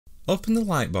Open the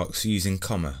lightbox using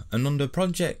comma and under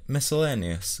Project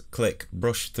Miscellaneous click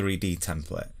Brush 3D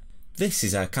Template. This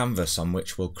is our canvas on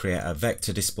which we'll create a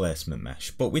vector displacement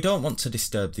mesh, but we don't want to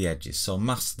disturb the edges, so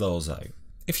mask those out.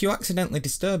 If you accidentally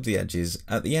disturb the edges,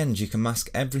 at the end you can mask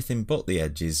everything but the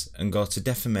edges and go to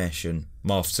Deformation,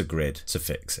 Morph to Grid to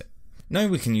fix it. Now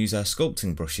we can use our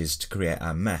sculpting brushes to create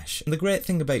our mesh, and the great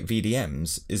thing about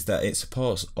VDMs is that it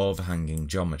supports overhanging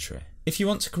geometry. If you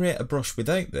want to create a brush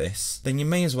without this, then you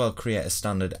may as well create a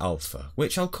standard alpha,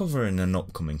 which I'll cover in an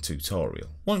upcoming tutorial.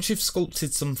 Once you've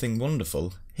sculpted something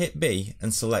wonderful, hit B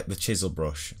and select the chisel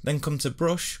brush, then come to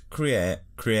Brush, Create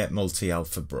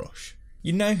Multi-Alpha Brush.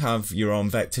 You now have your own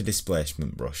vector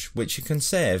displacement brush, which you can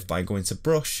save by going to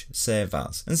Brush, Save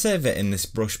As, and save it in this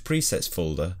Brush Presets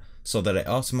folder so that it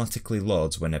automatically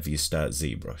loads whenever you start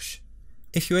Zbrush.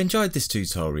 If you enjoyed this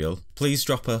tutorial, please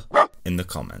drop a in the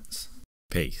comments.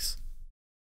 Peace.